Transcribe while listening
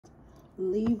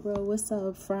Libra, what's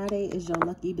up? Friday is your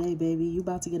lucky day, baby. You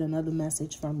about to get another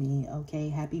message from me, okay?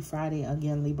 Happy Friday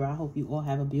again, Libra. I hope you all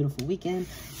have a beautiful weekend.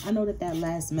 I know that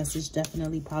last message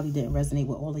definitely probably didn't resonate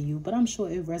with all of you, but I'm sure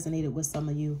it resonated with some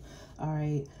of you, all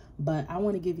right? But I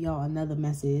want to give y'all another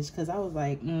message because I was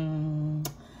like,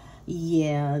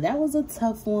 yeah, that was a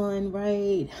tough one,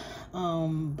 right?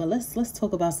 But let's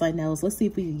talk about something else. Let's see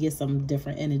if we can get some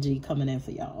different energy coming in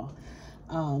for y'all.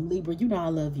 Libra, you know I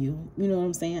love you. You know what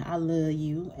I'm saying? I love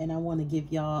you, and I want to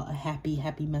give y'all a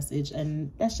happy message,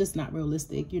 and that's just not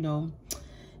realistic, you know.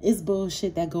 It's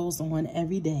bullshit that goes on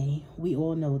every day. We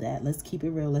all know that. Let's keep it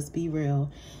real. Let's be real.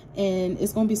 And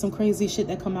it's going to be some crazy shit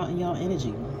that come out in y'all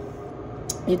energy.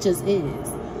 It just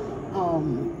is.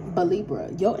 But Libra,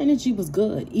 your energy was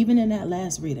good. Even in that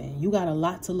last reading, you got a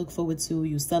lot to look forward to.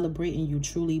 You celebrating, you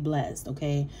truly blessed,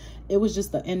 okay? It was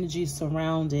just the energy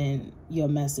surrounding your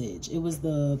message. It was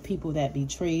the people that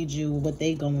betrayed you, what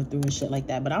they going through and shit like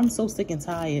that. But I'm so sick and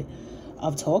tired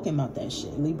of talking about that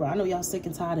shit, Libra. I know y'all sick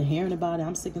and tired of hearing about it.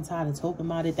 I'm sick and tired of talking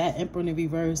about it. That Emperor in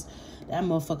reverse, that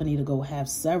motherfucker need to go have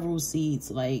several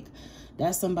seats. Like,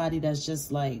 that's somebody that's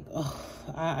just like, oh,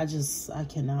 I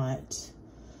cannot,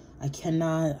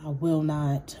 I will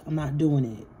not, I'm not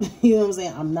doing it. You know what I'm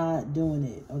saying? I'm not doing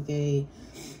it, okay?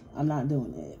 I'm not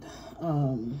doing it.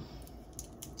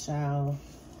 Child.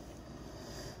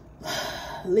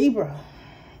 Libra,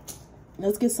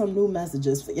 let's get some new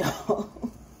messages for y'all.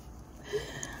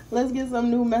 Let's get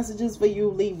some new messages for you,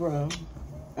 Libra.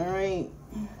 All right?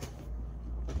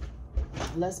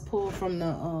 Let's pull from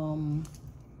the,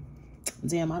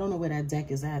 damn, I don't know where that deck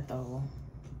is at, though.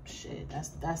 Shit,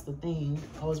 that's the thing.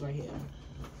 I was right here.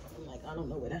 I'm like, I don't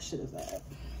know where that shit is at.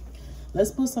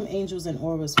 Let's put some angels and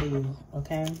auras for you,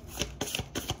 okay?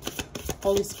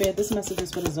 Holy Spirit, this message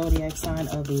is for the zodiac sign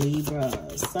of Libra.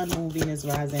 Sun, Moon, Venus,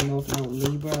 Rising, North Node,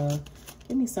 Libra.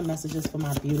 Give me some messages for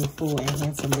my beautiful and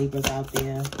handsome Libras out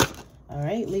there. All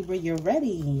right, Libra, you're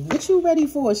ready. What you ready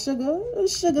for, sugar?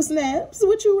 Sugar snaps.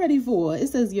 What you ready for? It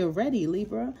says you're ready,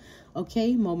 Libra.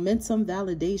 Okay, momentum,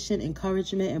 validation,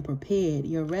 encouragement, and prepared.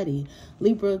 You're ready.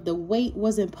 Libra, the wait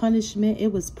wasn't punishment.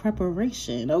 It was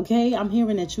preparation, okay? I'm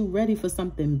hearing that you're ready for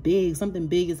something big. Something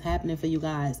big is happening for you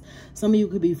guys. Some of you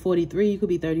could be 43. You could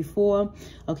be 34.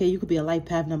 Okay, you could be a life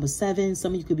path number 7.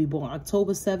 Some of you could be born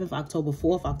October 7th, October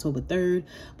 4th, October 3rd.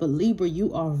 But Libra,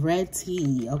 you are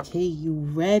ready, okay? You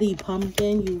ready,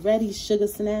 pumpkin? You ready, sugar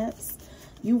snaps?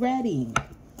 You ready,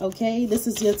 okay? This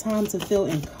is your time to feel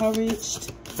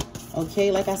encouraged.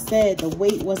 Okay, like I said, the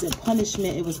wait wasn't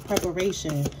punishment, it was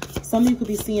preparation. Some of you could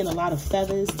be seeing a lot of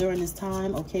feathers during this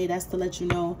time. Okay, that's to let you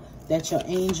know that your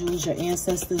angels, your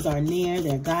ancestors are near,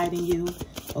 they're guiding you.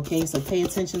 Okay, so pay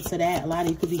attention to that. A lot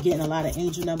of you could be getting a lot of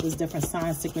angel numbers, different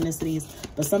signs, synchronicities,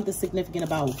 but something significant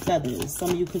about feathers. Some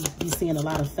of you could be seeing a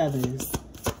lot of feathers.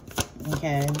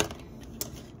 Okay,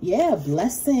 yeah,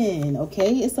 blessing.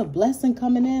 Okay, it's a blessing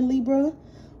coming in, Libra.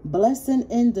 Blessing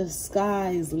in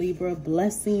disguise, Libra.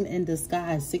 Blessing in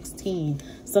disguise. 16.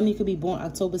 Some of you could be born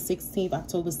October 16th,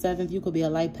 October 7th. You could be a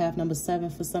life path number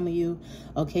 7 for some of you.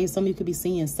 Okay, some of you could be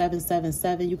seeing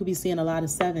 777. You could be seeing a lot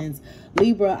of 7s.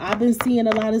 Libra, I've been seeing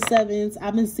a lot of 7s.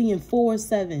 I've been seeing 4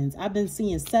 7s. I've been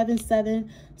seeing 7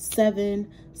 7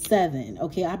 7 7.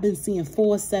 Okay, I've been seeing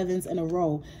 4 7s in a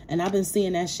row, and I've been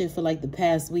seeing that shit for like the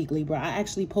past week, Libra. I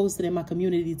actually posted in my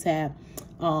community tab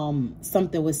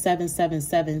something with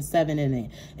 7777 in it.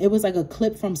 It was like a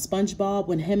clip from SpongeBob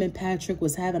when him and Patrick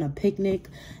was having a picnic,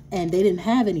 and they didn't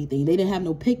have anything. They didn't have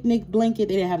no picnic blanket.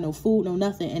 They didn't have no food, no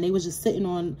nothing. And they was just sitting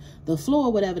on the floor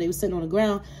or whatever. They were sitting on the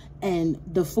ground, and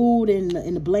the food and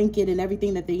the blanket and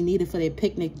everything that they needed for their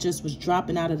picnic just was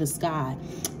dropping out of the sky.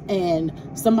 And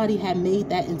somebody had made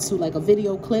that into like a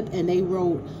video clip, and they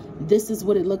wrote, "This is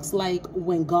what it looks like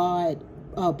when God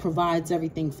provides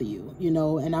everything for you," you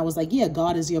know. And I was like, yeah,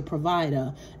 God is your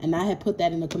provider. And I had put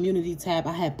that in the community tab.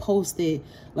 I had posted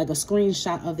like a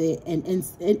screenshot of it, and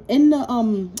in the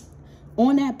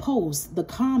on that post, the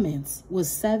comments was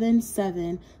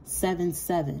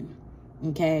 7777.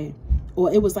 Okay,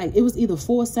 or it was either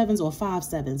 4 7s or 5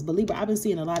 7s. But Libra, I've been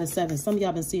seeing a lot of 7s. Some of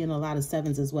y'all been seeing a lot of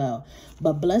 7s as well.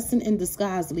 But blessing in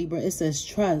disguise, Libra, it says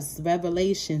trust,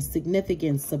 revelation,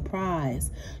 significance, surprise.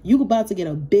 You about to get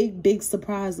a big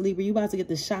surprise, Libra. You about to get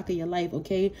the shock of your life,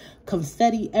 okay?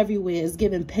 Confetti everywhere. It's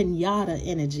giving pinata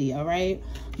energy, all right?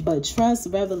 But trust,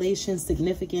 revelation,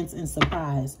 significance, and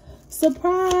surprise.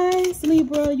 Surprise,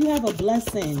 Libra, you have a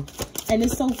blessing. And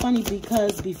it's so funny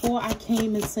because before I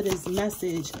came into this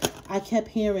message, I kept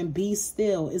hearing, be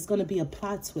still. It's going to be a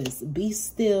plot twist. Be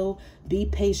still, be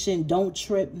patient, don't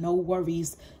trip, no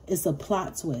worries. It's a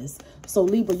plot twist. So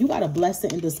Libra, you got a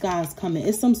blessing in disguise coming.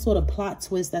 It's some sort of plot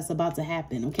twist that's about to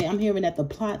happen. Okay, I'm hearing that the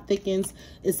plot thickens.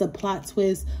 It's a plot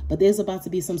twist, but there's about to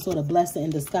be some sort of blessing in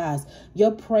disguise.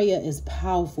 Your prayer is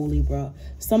powerful, Libra.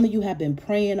 Some of you have been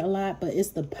praying a lot, but it's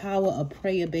the power of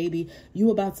prayer, baby.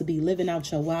 You about to be living out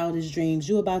your wildest dreams.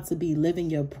 You about to be living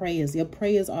your prayers. Your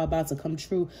prayers are about to come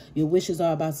true. Your wishes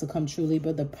are about to come true,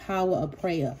 Libra. The power of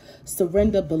prayer.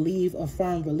 Surrender, believe,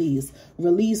 affirm, release.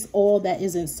 Release all that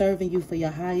isn't serving you for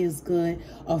your highest good.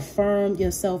 Affirm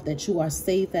yourself that you are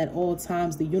safe at all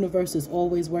times. The universe is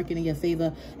always working in your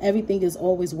favor. Everything is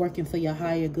always working for your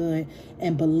higher good.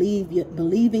 And believe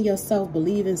in yourself,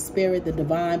 believe in spirit, the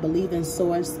divine, believe in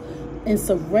source, and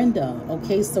surrender.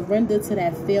 Okay, surrender to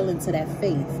that feeling, to that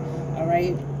faith. All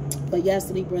right. But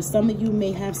yes, Libra, some of you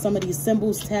may have some of these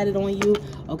symbols tatted on you.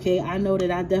 Okay, I know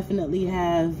that I definitely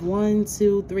have 1,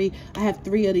 2, 3. I have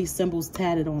 3 of these symbols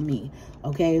tatted on me.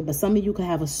 Okay, but some of you could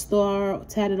have a star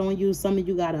tatted on you. Some of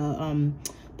you got a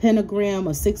pentagram,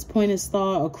 a 6-pointed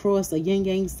star, a cross, a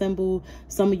yin-yang symbol.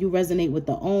 Some of you resonate with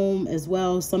the Om as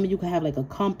well. Some of you could have like a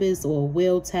compass or a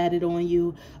wheel tatted on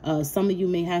you. Some of you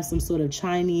may have some sort of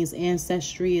Chinese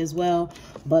ancestry as well.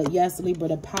 But yes, Libra,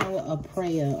 the power of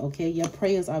prayer, okay? Your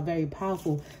prayers are very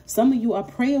powerful. Some of you are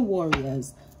prayer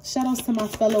warriors. Shout outs to my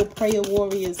fellow prayer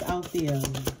warriors out there.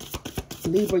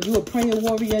 Libra, you a prayer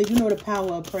warrior. You know the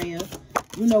power of prayer.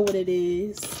 You know what it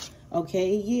is.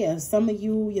 Okay, yeah, some of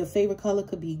you, your favorite color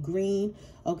could be green,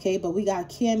 okay, but we got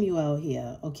Camuel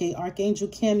here, okay, Archangel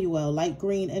Camuel, light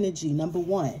green energy, number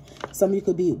 1. Some of you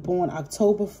could be born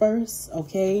October 1st,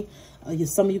 okay,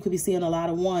 some of you could be seeing a lot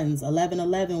of ones,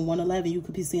 1111, 111, you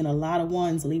could be seeing a lot of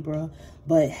ones, Libra,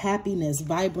 but happiness,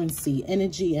 vibrancy,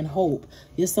 energy, and hope.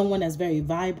 You're someone that's very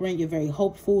vibrant, you're very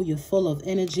hopeful, you're full of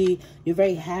energy, you're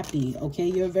very happy, okay,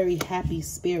 you're a very happy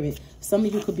spirit. Some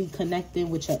of you could be connecting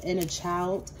with your inner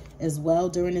child as well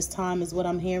during this time is what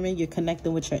I'm hearing. You're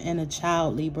connecting with your inner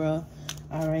child, Libra.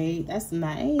 All right, that's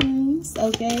nice.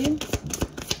 Okay,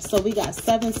 so we got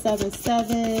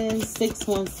 777,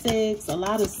 616, a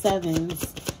lot of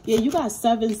 7s. Yeah, you got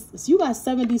 7s. You got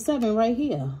 77 right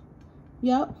here.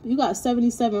 Yep, you got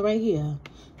 77 right here.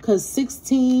 Because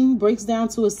 16 breaks down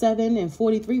to a 7 and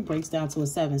 43 breaks down to a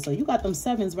 7. So you got them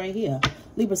 7s right here.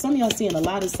 Libra, some of y'all seeing a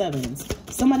lot of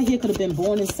 7s. Somebody here could have been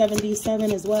born in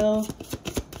 77 as well.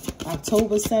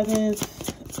 October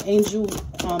 7th, angel,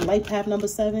 light path number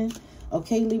 7.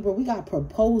 Okay, Libra, we got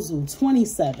proposal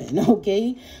 27.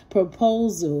 Okay,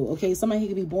 proposal. Okay, somebody here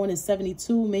could be born in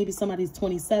 72. Maybe somebody's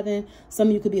 27. Some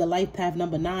of you could be a life path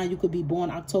number 9. You could be born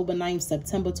October 9th,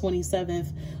 September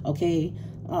 27th. Okay,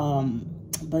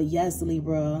 but yes,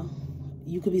 Libra,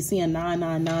 you could be seeing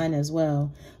 999 as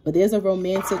well. But there's a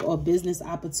romantic or business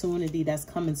opportunity that's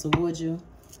coming towards you.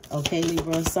 Okay,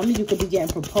 Libra, some of you could be getting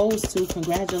proposed to.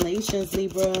 Congratulations,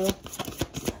 Libra.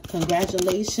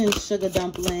 Congratulations, sugar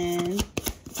dumpling.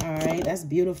 All right, that's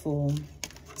beautiful.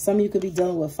 Some of you could be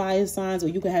dealing with fire signs, or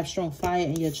you could have strong fire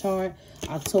in your chart.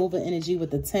 October energy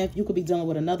with the 10th. You could be dealing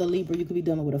with another Libra. You could be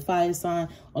dealing with a fire sign.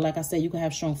 Or like I said, you could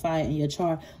have strong fire in your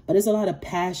chart. But there's a lot of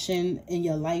passion in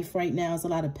your life right now. There's a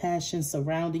lot of passion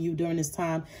surrounding you during this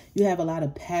time. You have a lot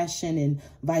of passion and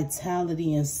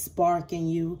vitality and spark in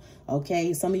you.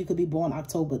 Okay, some of you could be born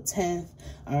October 10th.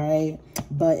 All right,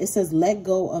 but it says let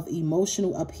go of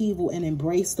emotional upheaval and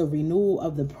embrace the renewal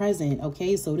of the present.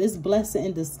 Okay, so this blessing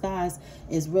in disguise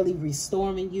is really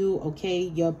restoring you. Okay,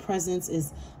 your presence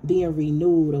is being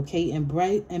renewed. Okay,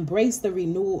 embrace the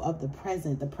renewal of the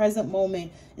present. The present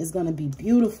moment is going to be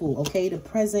beautiful. Okay, the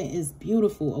present is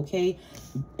beautiful. Okay,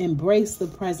 embrace the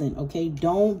present. Okay,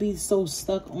 don't be so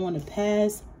stuck on the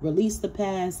past. Release the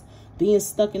past. Being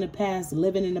stuck in the past,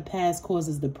 living in the past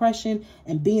causes depression,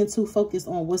 and being too focused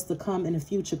on what's to come in the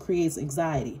future creates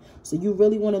anxiety. So you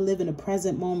really want to live in the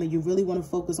present moment. You really want to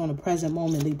focus on the present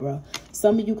moment, Libra.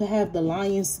 Some of you could have the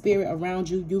lion spirit around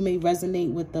you. You may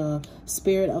resonate with the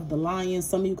spirit of the lion.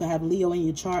 Some of you could have Leo in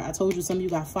your chart. I told you some of you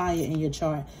got fire in your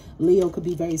chart. Leo could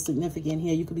be very significant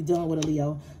here. You could be dealing with a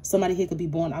Leo. Somebody here could be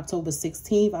born October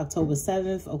 16th, October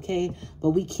 7th, okay?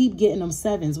 But we keep getting them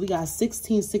 7s. We got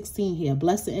 16, 16 here.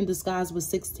 Blessed in disguise with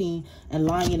 16, and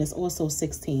lion is also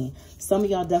 16. Some of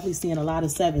y'all definitely seeing a lot of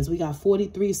 7s. We got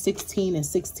 43, 16, and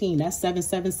 16. That's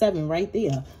 777 right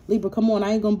there. Libra, come on.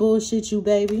 I ain't gonna bullshit you,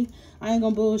 baby. I I ain't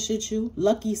gonna bullshit you.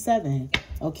 Lucky 7.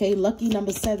 Okay, lucky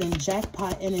number 7,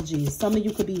 jackpot energy. Some of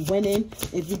you could be winning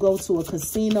if you go to a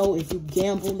casino, if you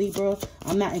gamble, Libra.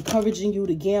 I'm not encouraging you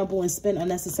to gamble and spend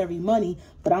unnecessary money,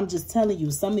 but I'm just telling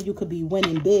you, some of you could be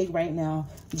winning big right now.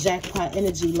 Jackpot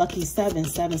energy, lucky 7,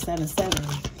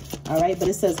 777. All right, but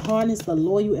it says harness the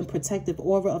loyal and protective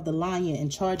aura of the lion and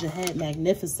charge ahead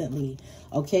magnificently.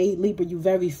 Okay, Libra, you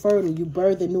very fertile. You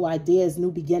birthing new ideas,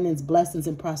 new beginnings, blessings,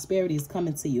 and prosperity is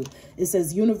coming to you. It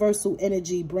says universal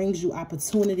energy brings you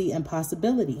opportunity and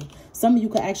possibility. Some of you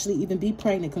could actually even be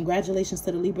pregnant. Congratulations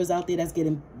to the Libras out there that's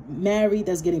getting married,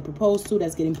 that's getting proposed to,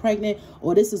 that's getting pregnant,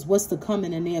 or this is what's to come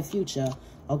in the near future.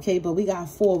 Okay, but we got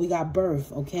 4, we got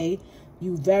birth, okay?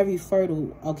 You very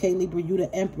fertile, okay, Libra, you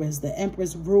the Empress. The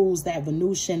Empress rules that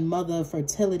Venusian mother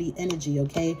fertility energy,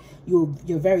 okay? You're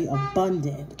very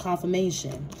abundant,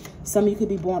 confirmation. Some of you could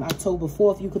be born October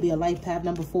 4th. You could be a life path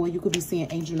number 4. You could be seeing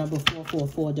angel number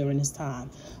 444 during this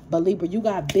time. But Libra, you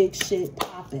got big shit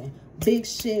popping. Big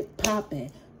shit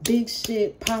popping. Big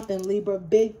shit popping, Libra.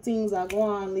 Big things are going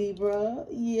on, Libra.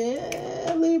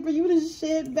 Yeah, Libra, you the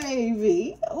shit,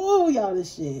 baby. Oh, y'all the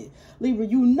shit. Libra,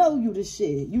 you know you the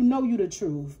shit. You know you the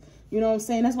truth. You know what I'm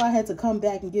saying? That's why I had to come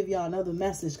back and give y'all another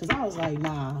message, because I was like,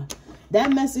 nah.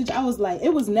 That message, I was like,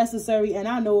 it was necessary, and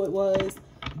I know it was.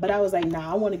 But I was like,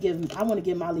 nah, I want to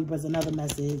give my Libras another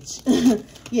message.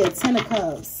 Yeah, 10 of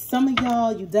Cups. Some of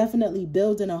y'all, you definitely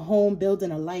building a home,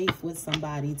 building a life with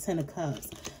somebody. 10 of Cups.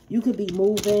 You could be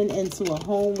moving into a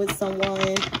home with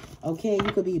someone, okay?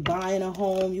 You could be buying a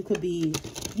home. You could be,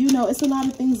 you know, it's a lot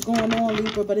of things going on,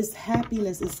 Libra, but it's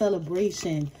happiness, it's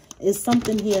celebration. It's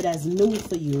something here that's new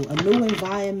for you. A new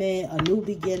environment, a new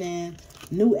beginning,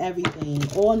 new everything,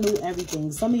 all new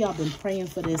everything. Some of y'all been praying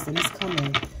for this, and it's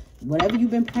coming. Whatever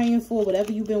you've been praying for,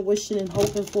 whatever you've been wishing and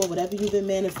hoping for, whatever you've been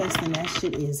manifesting, that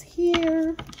shit is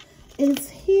here. It's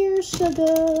here,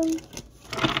 sugar.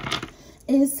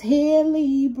 It's here,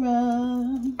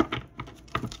 Libra.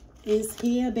 It's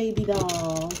here, baby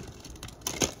doll.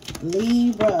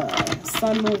 Libra.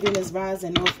 Sun, moon, Venus,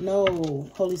 rising, north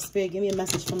node. Holy Spirit, give me a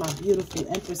message for my beautiful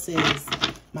empresses,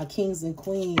 my kings and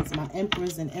queens, my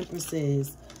emperors and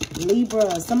empresses.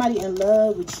 Libra, somebody in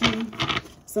love with you.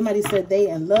 Somebody said they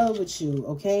in love with you,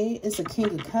 okay? It's a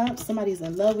King of Cups. Somebody's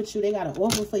in love with you. They got an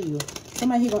offer for you.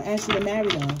 Somebody here gonna ask you to marry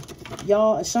them.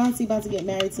 Y'all, Ashanti about to get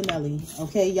married to Nelly,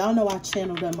 okay? Y'all know I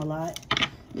channel them a lot.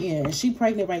 Yeah, she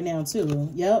pregnant right now, too.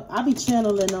 Yep, I be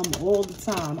channeling them all the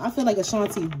time. I feel like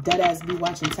Ashanti deadass be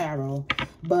watching tarot.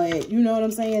 But, you know what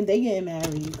I'm saying? They getting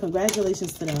married.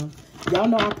 Congratulations to them. Y'all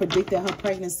know I predicted her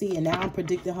pregnancy, and now I'm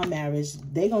predicting her marriage.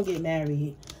 They gonna get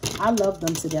married. I love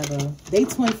them together. They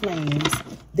twin flames.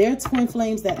 They're twin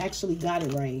flames that actually got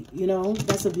it right. You know,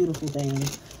 that's a beautiful thing.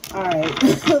 All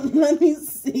right, let me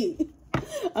see.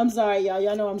 I'm sorry, y'all.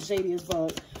 Y'all know I'm shady as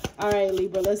fuck. All right,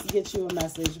 Libra, let's get you a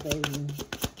message, baby.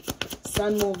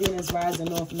 Sun, moon, Venus, rising,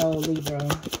 north node, Libra.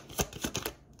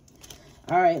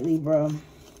 All right, Libra.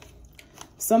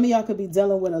 Some of y'all could be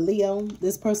dealing with a Leo.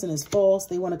 This person is false.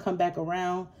 They want to come back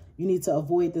around. You need to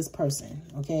avoid this person,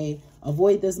 okay?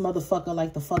 Avoid this motherfucker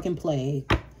like the fucking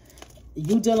plague.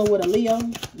 You dealing with a Leo,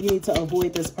 you need to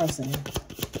avoid this person.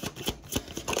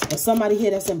 Or somebody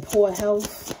here that's in poor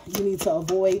health, you need to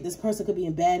avoid. This person could be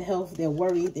in bad health. They're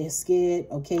worried. They're scared,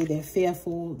 okay? They're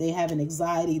fearful. They having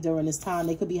anxiety during this time.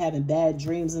 They could be having bad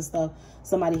dreams and stuff.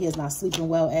 Somebody here is not sleeping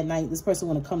well at night. This person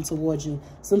want to come towards you.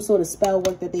 Some sort of spell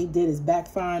work that they did is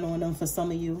backfiring on them for some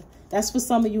of you. That's for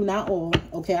some of you, not all.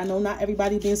 Okay, I know not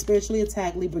everybody being spiritually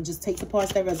attacked, Libra. Just take the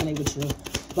parts that resonate with you.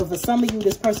 But for some of you,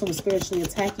 this person was spiritually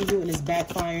attacking you and is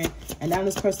backfiring. And now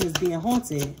this person is being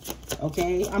haunted.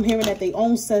 Okay, I'm hearing that they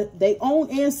own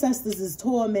ancestors is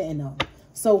tormenting them.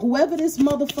 So whoever this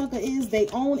motherfucker is, their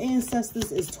own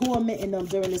ancestors is tormenting them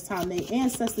during this time. Their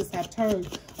ancestors have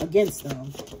turned against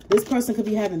them. This person could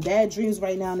be having bad dreams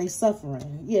right now and they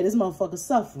suffering. Yeah, this motherfucker's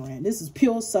suffering. This is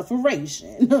pure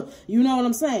sufferation. You know what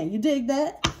I'm saying? You dig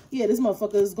that? Yeah, this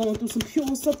motherfucker is going through some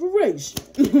pure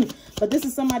sufferation. But this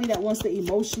is somebody that wants to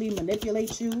emotionally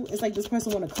manipulate you. It's like this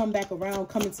person want to come back around,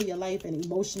 come into your life and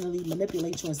emotionally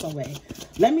manipulate you in some way.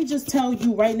 Let me just tell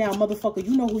you right now, motherfucker,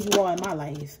 you know who you are in my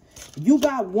life.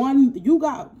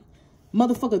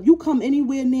 Motherfucker, if you come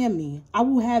anywhere near me, I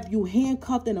will have you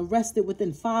handcuffed and arrested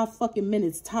within 5 fucking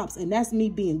minutes tops. And that's me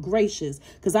being gracious.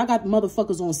 Because I got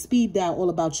motherfuckers on speed dial all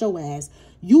about your ass.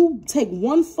 You take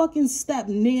one fucking step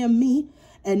near me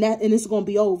and it's going to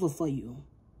be over for you.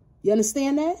 You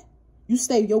understand that? You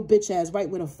stay your bitch ass right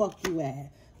where the fuck you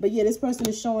at. But yeah, this person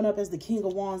is showing up as the King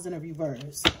of Wands in a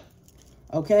reverse.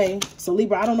 Okay? So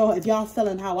Libra, I don't know if y'all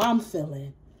feeling how I'm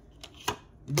feeling.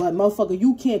 But motherfucker,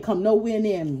 you can't come nowhere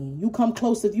near me. You come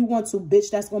close if you want to,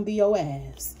 bitch. That's going to be your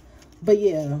ass. But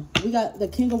yeah, we got the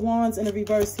King of Wands in the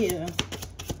reverse here.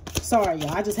 Sorry,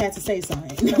 y'all. I just had to say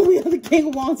something. We have the King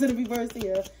of Wands in the reverse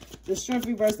here. The Strength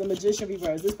reverse, the Magician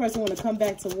reverse. This person want to come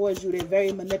back towards you. They're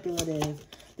very manipulative.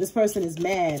 This person is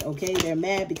mad, okay? They're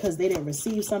mad because they didn't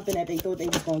receive something that they thought they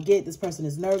was going to get. This person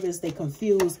is nervous. They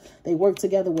confused. They work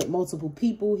together with multiple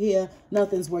people here.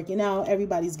 Nothing's working out.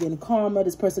 Everybody's getting karma.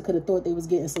 This person could have thought they was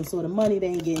getting some sort of money. They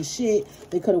ain't getting shit.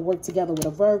 They could have worked together with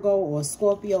a Virgo or a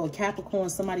Scorpio or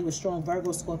Capricorn. Somebody with strong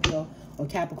Virgo, Scorpio, or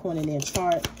Capricorn in their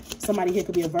chart. Somebody here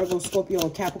could be a Virgo, Scorpio, or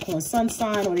Capricorn sun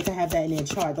sign, or they could have that in their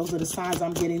chart. Those are the signs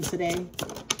I'm getting today.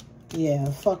 Yeah,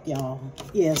 fuck y'all.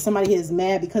 Yeah, somebody here is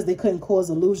mad because they couldn't cause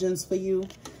illusions for you.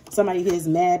 Somebody here is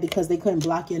mad because they couldn't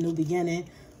block your new beginning.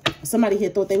 Somebody here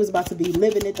thought they was about to be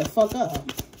living it the fuck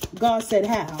up. God said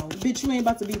how? Bitch, you ain't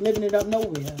about to be living it up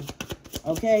nowhere.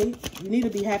 Okay? You need to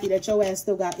be happy that your ass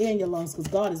still got air in your lungs because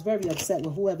God is very upset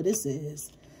with whoever this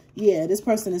is. Yeah, this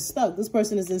person is stuck. This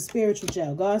person is in spiritual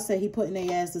jail. God said he putting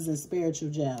their asses in spiritual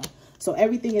jail. So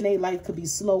everything in their life could be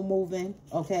slow moving,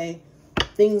 okay?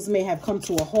 Things may have come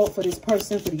to a halt for this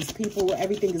person, for these people.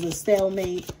 Everything is a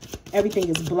stalemate. Everything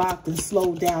is blocked and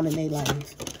slowed down in their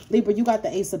life. Libra, you got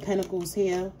the Ace of Pentacles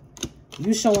here.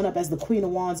 You showing up as the Queen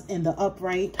of Wands in the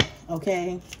upright,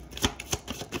 okay?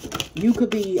 You could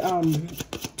be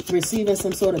receiving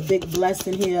some sort of big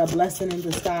blessing here, a blessing in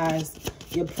disguise.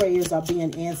 Your prayers are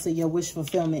being answered. Your wish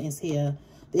fulfillment is here.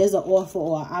 There's an offer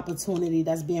or an opportunity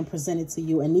that's being presented to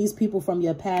you. And these people from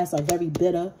your past are very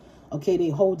bitter. Okay, they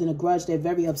holding a grudge. They're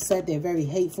very upset. They're very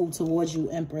hateful towards you,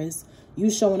 Empress. You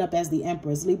showing up as the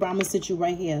Empress. Libra, I'm going to sit you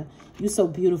right here. You so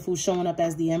beautiful showing up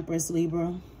as the Empress,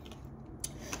 Libra.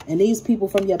 And these people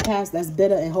from your past that's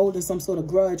bitter and holding some sort of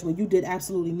grudge when you did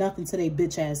absolutely nothing to their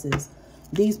bitch asses.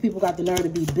 These people got the nerve to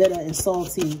be bitter and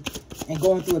salty and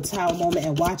going through a tower moment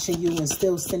and watching you and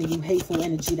still sending you hateful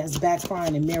energy that's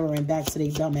backfiring and mirroring back to their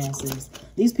dumbasses.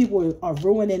 These people are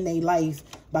ruining their life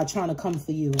by trying to come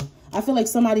for you. I feel like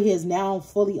somebody here is now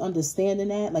fully understanding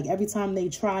that. Like every time they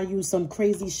try you, some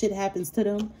crazy shit happens to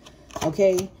them.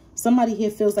 Okay? Somebody here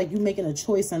feels like you making a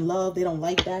choice in love. They don't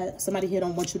like that. Somebody here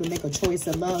don't want you to make a choice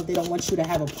in love. They don't want you to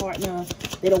have a partner.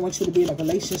 They don't want you to be in a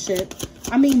relationship.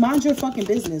 I mean, mind your fucking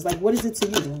business. Like, what is it to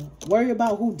you? Worry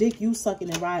about who dick you sucking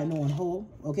and riding on, hoe.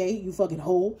 Okay? You fucking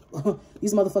hoe.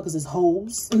 These motherfuckers is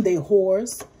hoes. They're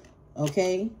whores.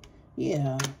 Okay?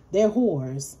 Yeah. They're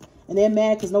whores. And they're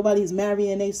mad because nobody's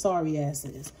marrying they sorry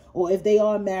asses. Or if they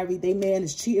are married, they man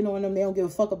is cheating on them. They don't give a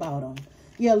fuck about them.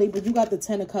 Yeah, Libra, you got the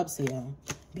 10 of Cups here.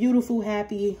 Beautiful,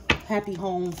 happy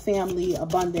home, family,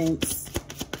 abundance.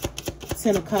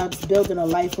 10 of Cups, building a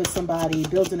life with somebody,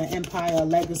 building an empire, a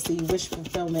legacy, wish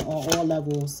fulfillment on all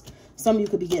levels. Some of you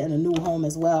could be getting a new home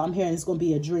as well. I'm hearing it's going to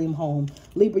be a dream home.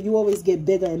 Libra, you always get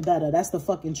bigger and better. That's the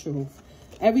fucking truth.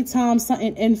 Every time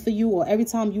something ends for you or every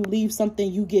time you leave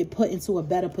something, you get put into a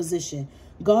better position.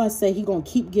 God said he going to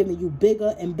keep giving you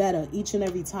bigger and better each and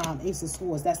every time. Ace of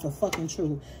Swords, that's the fucking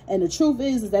truth. And the truth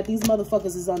is that these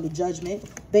motherfuckers is under judgment.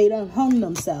 They done hung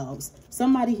themselves.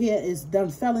 Somebody here is done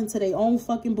fell into their own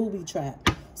fucking booby trap.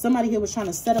 Somebody here was trying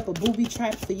to set up a booby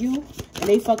trap for you and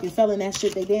they fucking fell in that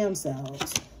shit they damn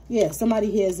selves. Yeah, somebody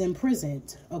here is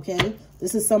imprisoned, okay?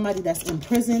 This is somebody that's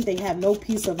imprisoned. They have no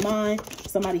peace of mind.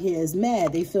 Somebody here is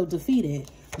mad. They feel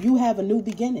defeated. You have a new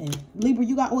beginning. Libra,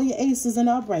 you got all your aces in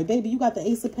the upright. Baby, you got the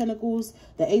Ace of Pentacles,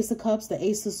 the Ace of Cups, the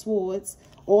Ace of Swords,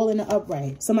 all in the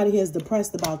upright. Somebody here is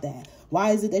depressed about that.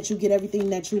 Why is it that you get everything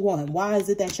that you want? Why is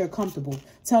it that you're comfortable?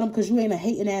 Tell them because you ain't a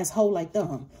hating ass hoe like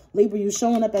them. Libra, you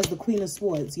showing up as the Queen of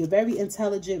Swords. You're very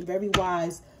intelligent, very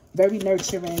wise, very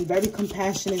nurturing, very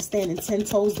compassionate, standing 10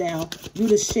 toes down. You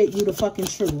the shit, you the fucking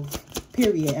truth.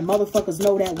 Period. And motherfuckers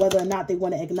know that whether or not they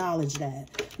want to acknowledge that.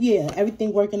 Yeah,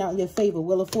 everything working out in your favor.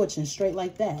 Wheel of Fortune, straight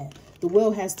like that. The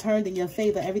wheel has turned in your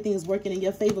favor. Everything is working in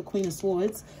your favor, Queen of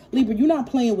Swords. Libra, you're not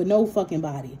playing with no fucking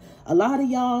body. A lot of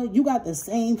y'all, you got the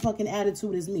same fucking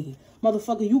attitude as me.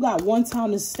 Motherfucker, you got one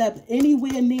time to step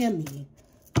anywhere near me.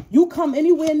 You come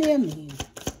anywhere near me.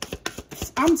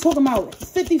 I'm talking about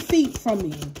 50 feet from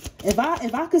me. If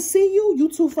I could see you, you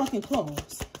too fucking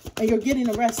close. And you're getting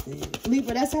arrested.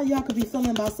 Libra, that's how y'all could be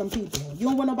feeling about some people. You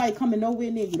don't want nobody coming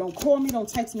nowhere near you. Don't call me, don't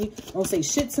text me, don't say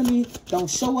shit to me, don't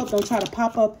show up, don't try to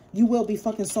pop up. You will be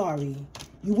fucking sorry.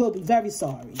 You will be very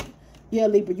sorry. Yeah,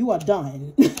 Libra, you are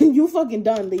done. You fucking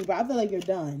done, Libra. I feel like you're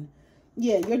done.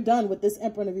 Yeah, you're done with this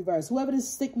Emperor in reverse. Whoever this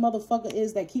sick motherfucker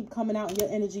is that keep coming out in your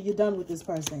energy, you're done with this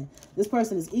person. This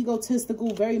person is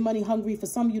egotistical, very money hungry. For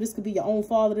some of you, this could be your own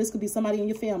father. This could be somebody in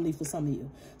your family for some of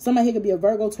you. Somebody here could be a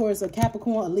Virgo, Taurus, a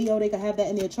Capricorn, a Leo. They could have that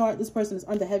in their chart. This person is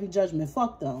under heavy judgment.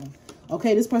 Fuck them.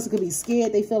 Okay, this person could be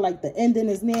scared. They feel like the ending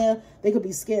is near. They could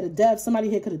be scared of death. Somebody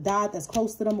here could have died that's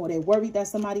close to them, or they're worried that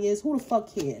somebody is. Who the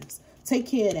fuck cares? Take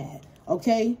care of that,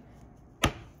 okay?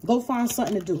 Go find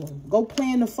something to do. Go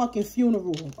plan the fucking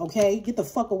funeral, okay? Get the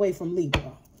fuck away from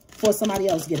Libra before somebody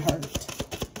else get hurt.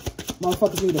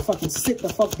 Motherfuckers need to fucking sit the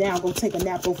fuck down. Go take a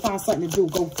nap. Go find something to do.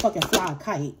 Go fucking fly a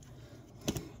kite.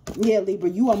 Yeah, Libra,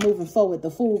 you are moving forward.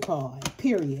 The Fool card,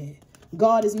 period.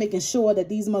 God is making sure that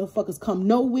these motherfuckers come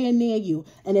nowhere near you.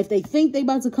 And if they think they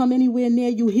about to come anywhere near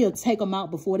you, he'll take them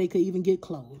out before they could even get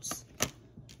close.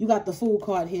 You got the Fool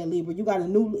card here, Libra.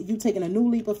 You taking a new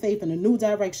leap of faith in a new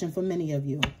direction for many of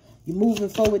you. You're moving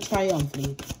forward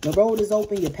triumphantly. The road is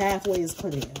open. Your pathway is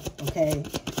clear, okay?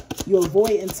 You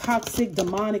avoiding toxic,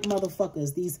 demonic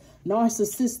motherfuckers. These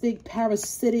narcissistic,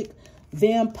 parasitic,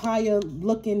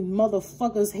 vampire-looking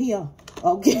motherfuckers here,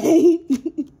 okay?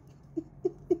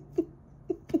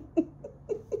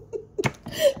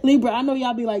 Libra, I know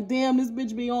y'all be like, damn, this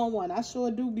bitch be on one. I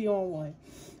sure do be on one.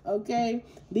 Okay,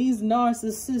 these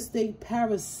narcissistic,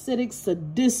 parasitic,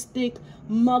 sadistic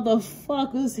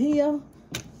motherfuckers here.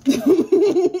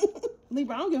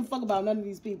 Libra, I don't give a fuck about none of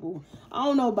these people. I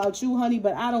don't know about you, honey,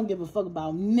 but I don't give a fuck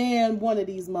about man one of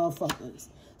these motherfuckers.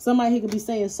 Somebody here could be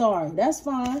saying sorry. That's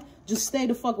fine. Just stay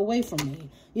the fuck away from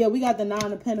me. Yeah, we got the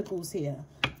 9 of Pentacles here.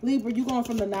 Libra, you going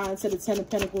from the 9 to the 10 of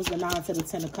Pentacles, the 9 to the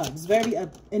 10 of Cups. Very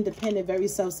independent, very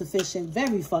self-sufficient,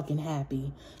 very fucking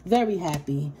happy. Very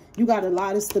happy. You got a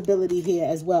lot of stability here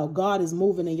as well. God is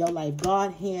moving in your life.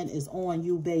 God's hand is on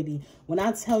you, baby. When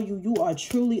I tell you, you are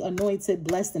truly anointed,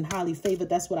 blessed, and highly favored,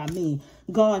 that's what I mean.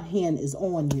 God's hand is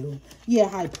on you. Yeah,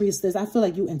 High Priestess, I feel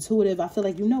like you intuitive. I feel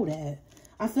like you know that.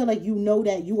 I feel like you know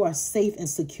that you are safe and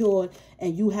secure,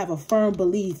 and you have a firm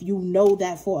belief. You know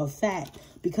that for a fact,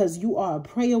 because you are a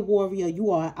prayer warrior.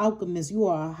 You are an alchemist. You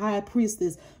are a high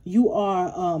priestess. You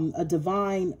are a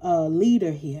divine leader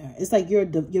here. It's like you're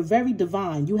very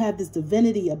divine. You have this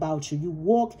divinity about you. You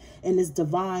walk in this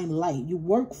divine light. You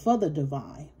work for the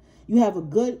divine. You have a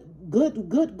good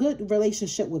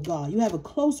relationship with God. You have a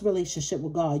close relationship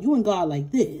with God. You and God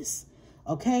like this.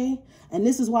 Okay? And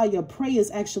this is why your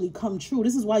prayers actually come true.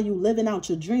 This is why you living out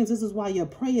your dreams. This is why your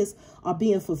prayers are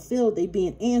being fulfilled. They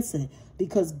being answered.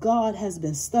 Because God has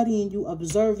been studying you,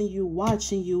 observing you,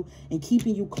 watching you, and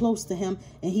keeping you close to him.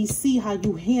 And he see how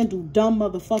you handle dumb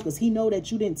motherfuckers. He know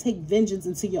that you didn't take vengeance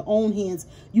into your own hands.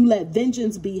 You let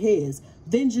vengeance be his.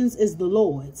 Vengeance is the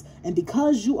Lord's. And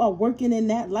because you are working in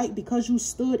that light, because you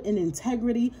stood in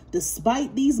integrity,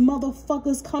 despite these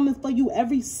motherfuckers coming for you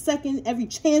every second, every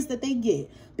chance that they get,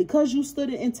 because you stood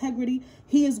in integrity,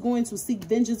 he is going to seek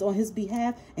vengeance on his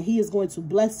behalf, and he is going to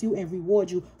bless you and reward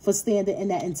you for standing in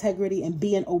that integrity and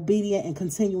being obedient and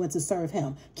continuing to serve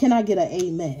him. Can I get an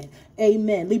amen?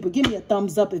 Amen. Libra, give me a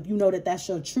thumbs up if you know that that's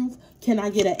your truth. Can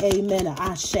I get an amen or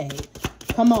ashe?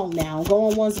 Come on now.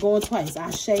 Going once, going twice.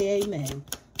 Ashe, amen.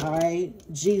 All right.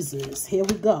 Jesus. Here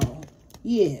we go.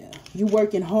 Yeah. You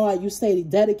working hard. You stay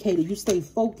dedicated. You stay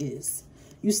focused.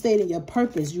 You stayed in your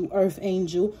purpose, you earth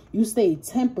angel. You stayed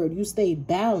tempered. You stayed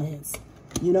balanced.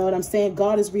 You know what I'm saying?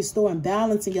 God is restoring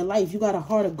balance in your life. You got a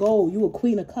heart of gold. You a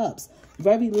Queen of Cups.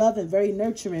 Very loving, very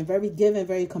nurturing, very giving,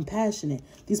 very compassionate.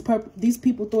 These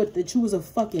people thought that you was a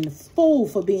fucking fool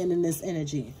for being in this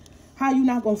energy. How you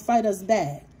not going to fight us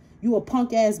back? You a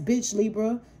punk ass bitch,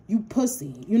 Libra. You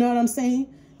pussy. You know what I'm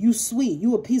saying? You sweet.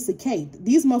 You a piece of cake.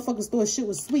 These motherfuckers thought shit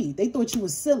was sweet. They thought you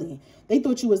was silly. They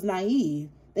thought you was naive.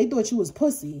 They thought you was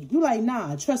pussy. You like,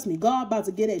 nah, trust me. God about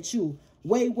to get at you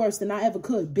way worse than I ever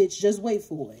could, bitch. Just wait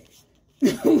for it.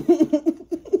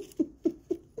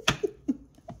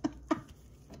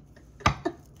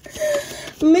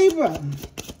 Libra.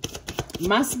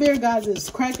 My spirit guys is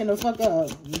cracking the fuck up.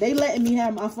 They letting me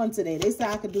have my fun today. They said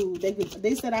I could do,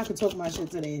 they said I could talk my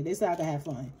shit today. They said I could have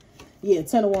fun. Yeah,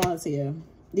 10 of Wands here.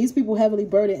 These people heavily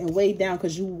burdened and weighed down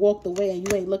because you walked away and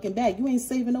you ain't looking back. You ain't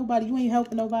saving nobody. You ain't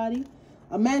helping nobody.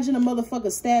 Imagine a motherfucker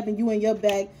stabbing you in your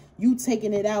back, you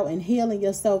taking it out and healing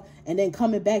yourself, and then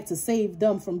coming back to save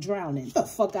them from drowning. Get the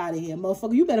fuck out of here,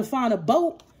 motherfucker. You better find a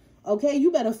boat, okay?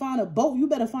 You better find a boat. You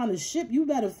better find a ship. You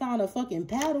better find a fucking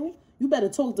paddle. You better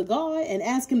talk to God and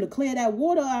ask him to clear that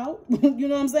water out. You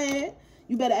know what I'm saying?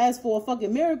 You better ask for a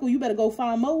fucking miracle. You better go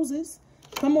find Moses.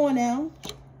 Come on now.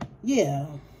 Yeah.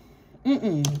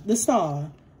 The star.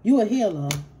 You a healer.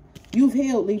 You've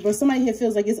healed, Libra. Somebody here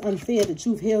feels like it's unfair that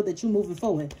you've healed, that you're moving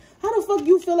forward. How the fuck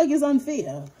you feel like it's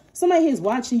unfair? Somebody here is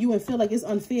watching you and feel like it's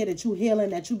unfair that you healing,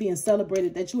 that you being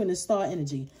celebrated, that you in the star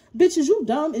energy. Bitch, is you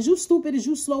dumb? Is you stupid? Is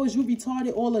you slow? Is you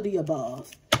retarded? All of the above.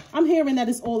 I'm hearing that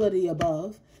it's all of the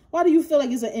above. Why do you feel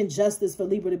like it's an injustice for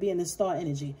Libra to be in the star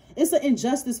energy? It's an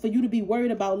injustice for you to be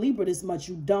worried about Libra this much,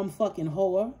 you dumb fucking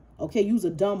whore. Okay, you's a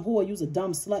dumb whore. You's a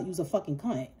dumb slut. You's a fucking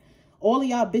cunt. All of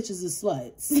y'all bitches is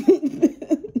sluts.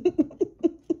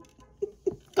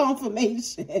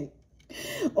 Confirmation.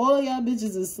 All of y'all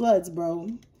bitches is sluts, bro.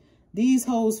 These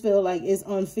hoes feel like it's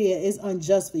unfair, it's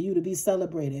unjust for you to be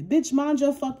celebrated. Bitch, mind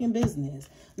your fucking business.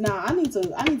 Now, I need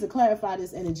to clarify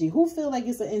this energy. Who feel like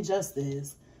it's an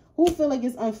injustice? Who feel like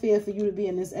it's unfair for you to be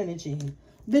in this energy?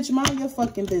 Bitch, mind your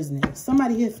fucking business.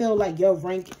 Somebody here feel like your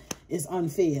rank is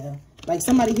unfair. Like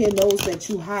somebody here knows that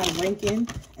you high ranking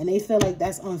and they feel like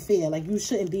that's unfair. Like you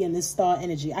shouldn't be in this star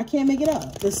energy. I can't make it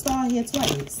up. The star here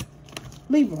twice.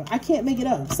 Libra, I can't make it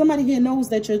up. Somebody here knows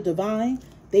that you're divine.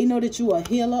 They know that you are a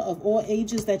healer of all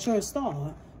ages, that you're a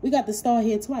star. We got the star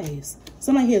here twice.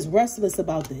 Somebody here is restless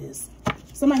about this.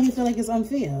 Somebody here feel like it's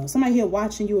unfair. Somebody here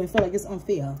watching you and feel like it's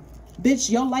unfair.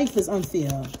 Bitch, your life is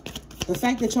unfair. The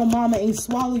fact that your mama ain't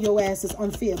swallow your ass is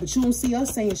unfair, but you don't see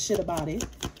us saying shit about it.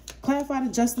 Clarify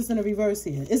the justice in the reverse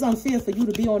here. It's unfair for you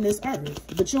to be on this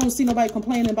earth, but you don't see nobody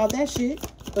complaining about that shit.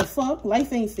 The fuck?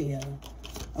 Life ain't fair.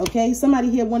 Okay, somebody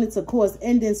here wanted to cause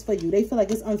endings for you. They feel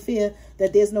like it's unfair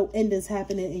that there's no endings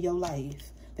happening in your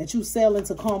life. That you sail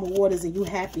into calmer waters and you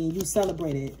happy and you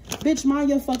celebrate it. Bitch, mind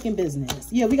your fucking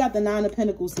business. Yeah, we got the 9 of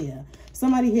Pentacles here.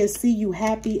 Somebody here see you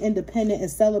happy, independent, and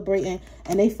celebrating,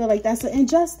 and they feel like that's an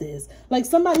injustice. Like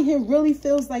somebody here really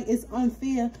feels like it's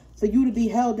unfair for you to be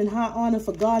held in high honor,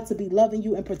 for God to be loving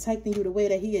you and protecting you the way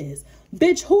that he is.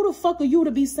 Bitch, who the fuck are you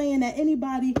to be saying that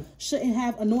anybody shouldn't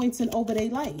have anointing over their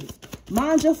life?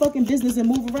 Mind your fucking business and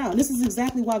move around. This is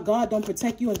exactly why God don't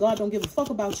protect you and God don't give a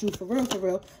fuck about you for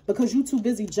real, because you too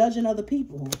busy judging other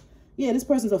people. Yeah, this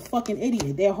person's a fucking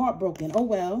idiot. They're heartbroken. Oh,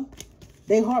 well.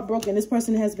 They're heartbroken. This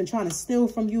person has been trying to steal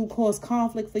from you, cause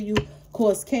conflict for you,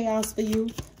 cause chaos for you.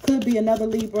 Could be another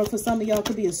Libra. For some of y'all,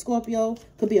 could be a Scorpio,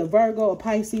 could be a Virgo, a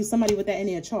Pisces, somebody with that in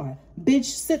their chart. Bitch,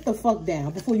 sit the fuck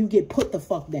down before you get put the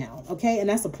fuck down, okay? And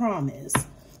that's a promise.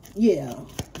 Yeah,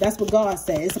 that's what God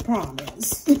said. It's a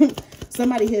promise.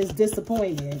 Somebody here is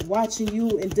disappointed, watching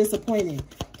you and disappointed.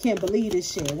 Can't believe this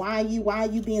shit. Why are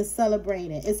you being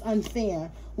celebrated? It's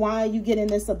unfair. Why are you getting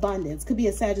this abundance? Could be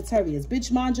a Sagittarius.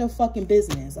 Bitch, mind your fucking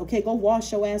business. Okay, go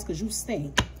wash your ass because you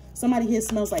stink. Somebody here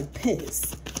smells like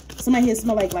piss. Somebody here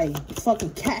smell like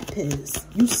fucking cat piss.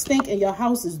 You stink and your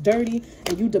house is dirty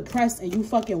and you depressed and you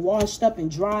fucking washed up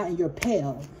and dry and you're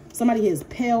pale. Somebody here is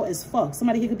pale as fuck.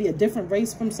 Somebody here could be a different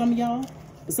race from some of y'all.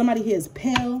 But somebody here is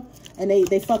pale and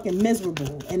they fucking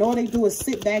miserable. And all they do is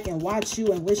sit back and watch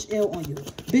you and wish ill on you.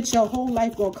 Bitch, your whole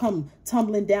life gonna come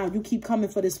tumbling down. You keep coming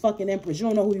for this fucking empress. You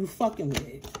don't know who you fucking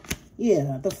with.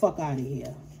 Yeah, the fuck out of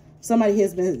here. Somebody here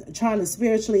has been trying to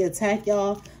spiritually attack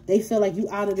y'all. They feel like you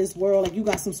out of this world, like you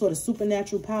got some sort of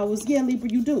supernatural powers. Yeah, Libra,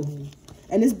 you do.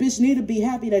 And this bitch need to be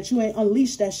happy that you ain't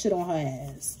unleashed that shit on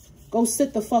her ass. Go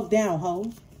sit the fuck down,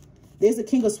 ho. There's a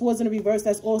King of Swords in the reverse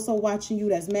that's also watching you,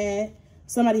 that's mad.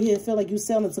 Somebody here feel like you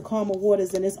sailing to calmer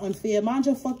waters and it's unfair. Mind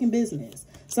your fucking business.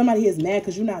 Somebody here is mad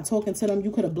because you're not talking to them.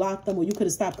 You could have blocked them or you could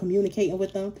have stopped communicating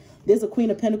with them. There's a Queen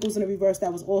of Pentacles in the reverse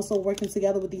that was also working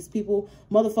together with these people.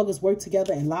 Motherfuckers worked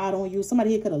together and lied on you. Somebody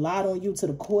here could have lied on you to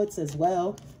the courts as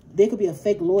well. There could be a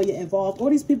fake lawyer involved. All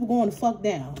these people going the fuck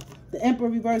down. The Emperor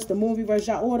reverse, the Moon reverse.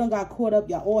 Y'all all done got caught up.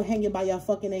 Y'all all hanging by y'all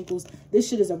fucking ankles. This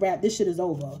shit is a wrap. This shit is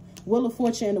over. Wheel of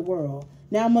Fortune in the world.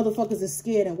 Now motherfuckers is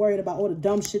scared and worried about all the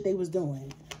dumb shit they was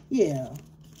doing. Yeah.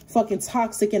 Fucking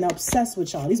toxic and obsessed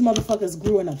with y'all. These motherfuckers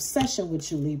grew an obsession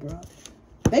with you, Libra.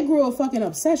 They grew a fucking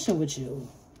obsession with you.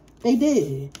 They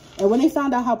did. And when they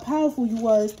found out how powerful you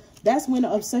was, that's when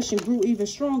the obsession grew even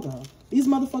stronger. These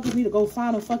motherfuckers need to go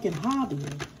find a fucking hobby.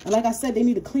 And like I said, they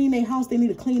need to clean their house. They need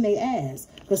to clean their ass.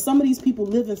 Because some of these people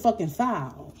live in fucking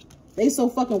foul. They so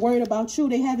fucking worried about you,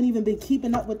 they haven't even been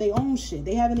keeping up with their own shit.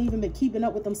 They haven't even been keeping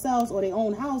up with themselves or their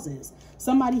own houses.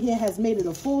 Somebody here has made it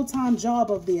a full-time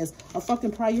job of theirs, a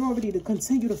fucking priority to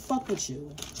continue to fuck with you.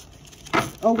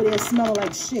 Over there smelling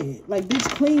like shit. Like, bitch,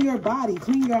 clean your body,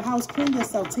 clean your house, clean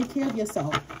yourself, take care of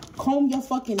yourself. Comb your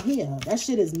fucking hair. That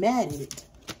shit is matted.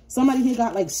 Somebody here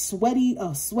got like sweaty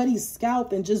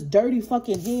scalp and just dirty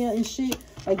fucking hair and shit.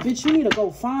 Like, bitch, you need to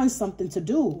go find something to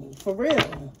do. For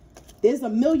real. There's a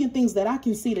million things that I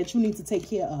can see that you need to take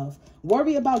care of.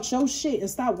 Worry about your shit and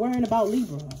stop worrying about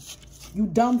Libra. You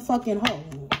dumb fucking hoe.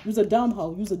 You's a dumb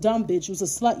hoe. You's a dumb bitch. You's a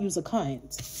slut. You's a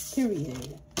cunt.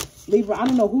 Period. Libra, I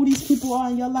don't know who these people are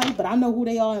in your life, but I know who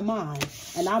they are in mine.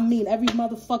 And I mean every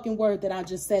motherfucking word that I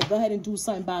just said. Go ahead and do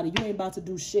something about it. You ain't about to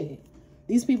do shit.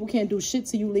 These people can't do shit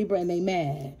to you, Libra, and they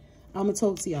mad. I'm going to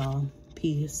talk to y'all.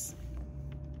 Peace.